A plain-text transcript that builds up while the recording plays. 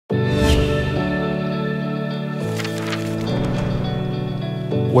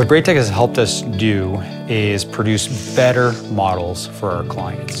What Graitec has helped us do is produce better models for our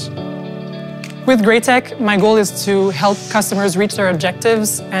clients. With Graitec, my goal is to help customers reach their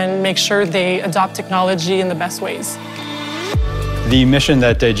objectives and make sure they adopt technology in the best ways. The mission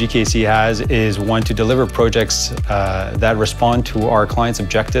that GKC has is one to deliver projects that respond to our clients'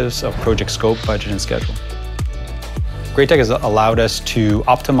 objectives of project scope, budget, and schedule. Graitec has allowed us to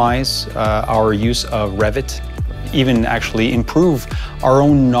optimize our use of Revit, even actually improve our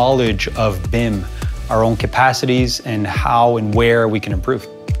own knowledge of BIM, our own capacities, and how and where we can improve.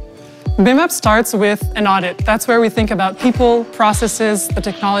 BIM Up starts with an audit. That's where we think about people, processes, the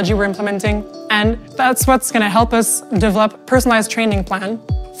technology we're implementing, and that's what's going to help us develop a personalized training plan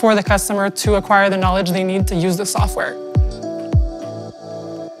for the customer to acquire the knowledge they need to use the software.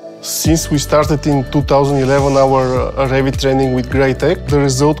 Since we started in 2011 our Revit training with Graitec, the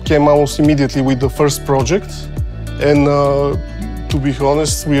result came almost immediately with the first project. And to be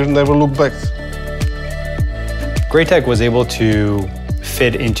honest, we never looked back. Graitec was able to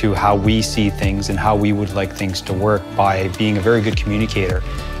fit into how we see things and how we would like things to work by being a very good communicator,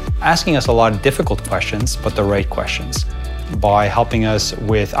 asking us a lot of difficult questions, but the right questions, by helping us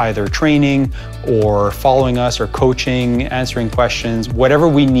with either training or following us or coaching, answering questions, whatever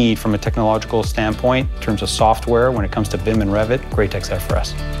we need from a technological standpoint in terms of software when it comes to BIM and Revit, Graitec's there for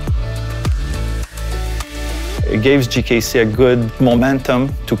us. It gave GKC a good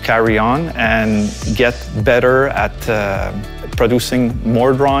momentum to carry on and get better at producing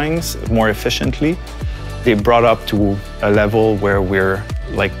more drawings more efficiently. They brought up to a level where we're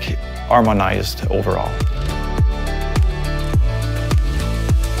like harmonized overall.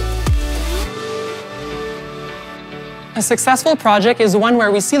 A successful project is one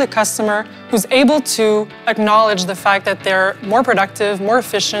where we see the customer who's able to acknowledge the fact that they're more productive, more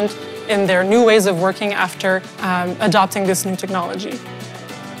efficient in their new ways of working after adopting this new technology.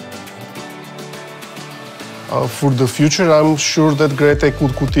 For the future, I'm sure that Graitec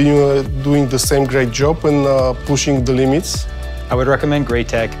would continue doing the same great job and pushing the limits. I would recommend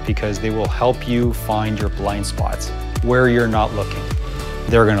Graitec because they will help you find your blind spots, where you're not looking.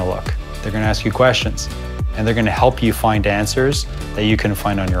 They're going to look. They're going to ask you questions, and they're going to help you find answers that you can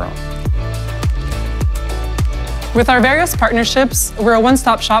find on your own. With our various partnerships, we're a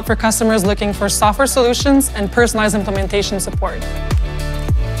one-stop shop for customers looking for software solutions and personalized implementation support.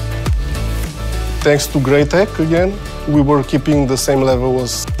 Thanks to Graitec, again, we were keeping the same level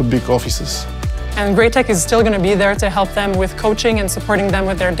as the big offices. And Graitec is still going to be there to help them with coaching and supporting them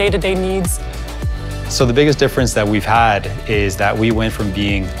with their day-to-day needs. So the biggest difference that we've had is that we went from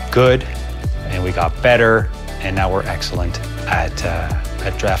being good and we got better, and now we're excellent at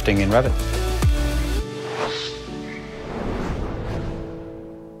drafting in Revit.